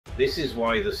This is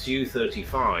why the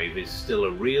Su-35 is still a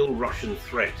real Russian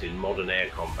threat in modern air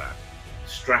combat.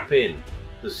 Strap in.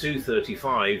 The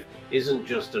Su-35 isn't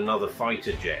just another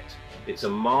fighter jet, it's a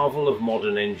marvel of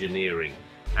modern engineering.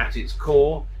 At its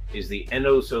core is the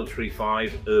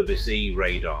Sukhoi Su-35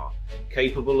 radar,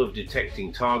 capable of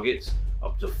detecting targets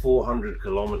up to 400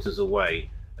 kilometers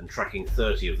away and tracking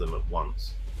 30 of them at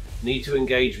once. Need to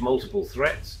engage multiple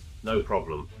threats? No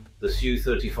problem. The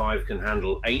Su-35 can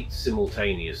handle 8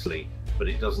 simultaneously, but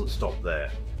it doesn't stop there.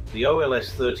 The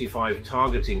OLS-35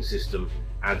 targeting system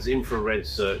adds infrared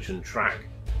search and track,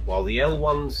 while the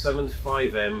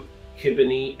L-175M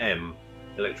Kibini-M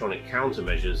electronic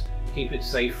countermeasures keep it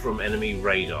safe from enemy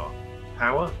radar.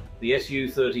 Power? The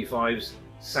Su-35's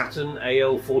Saturn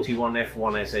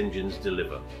AL-41F1S engines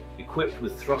deliver. Equipped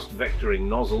with thrust vectoring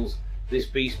nozzles, this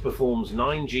beast performs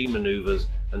 9G maneuvers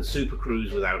and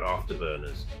supercruise without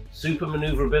afterburners.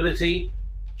 Supermaneuverability?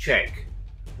 Check.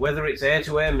 Whether it's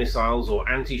air-to-air missiles or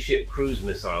anti-ship cruise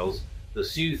missiles, the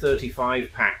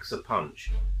Su-35 packs a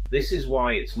punch. This is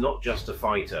why it's not just a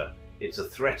fighter, it's a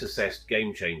threat-assessed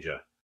game-changer.